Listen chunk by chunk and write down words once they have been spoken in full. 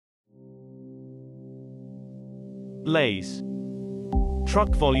LASE. Truck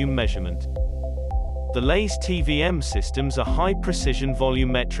volume measurement. The LaseTVM systems are high-precision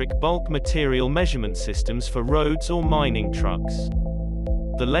volumetric bulk material measurement systems for roads or mining trucks.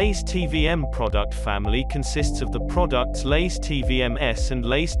 The LaseTVM product family consists of the products LaseTVM-S and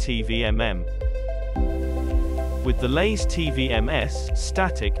LaseTVM-M. With the LaseTVM-S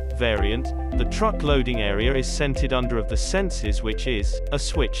static variant, the truck loading area is centered under of the sensors, which is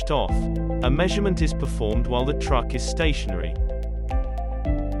switched off. A measurement is performed while the truck is stationary.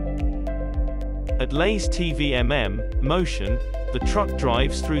 At LaseTVM motion, the truck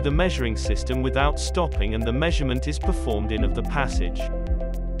drives through the measuring system without stopping and the measurement is performed in of the passage.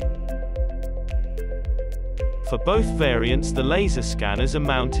 For both variants, the laser scanners are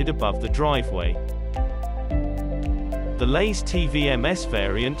mounted above the driveway. The LaseTVM-S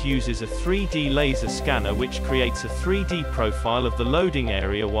variant uses a 3D laser scanner which creates a 3D profile of the loading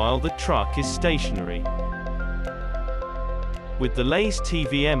area while the truck is stationary. With the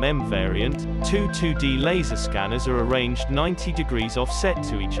LaseTVM-M variant, two 2D laser scanners are arranged 90 degrees offset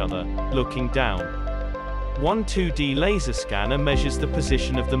to each other, looking down. One 2D laser scanner measures the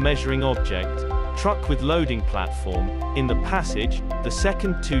position of the measuring object, truck with loading platform, in the passage. The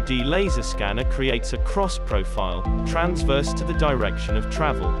second 2D laser scanner creates a cross profile, transverse to the direction of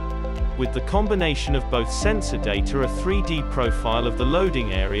travel. With the combination of both sensor data, a 3D profile of the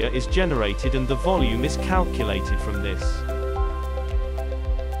loading area is generated and the volume is calculated from this.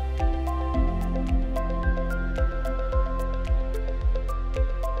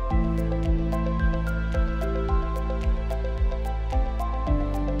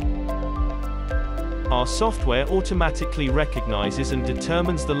 Our software automatically recognizes and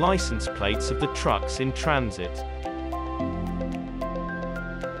determines the license plates of the trucks in transit.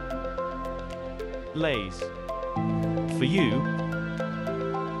 LASE. For you.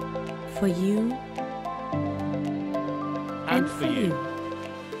 For you. And for you.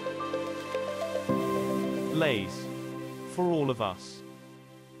 LASE. For all of us.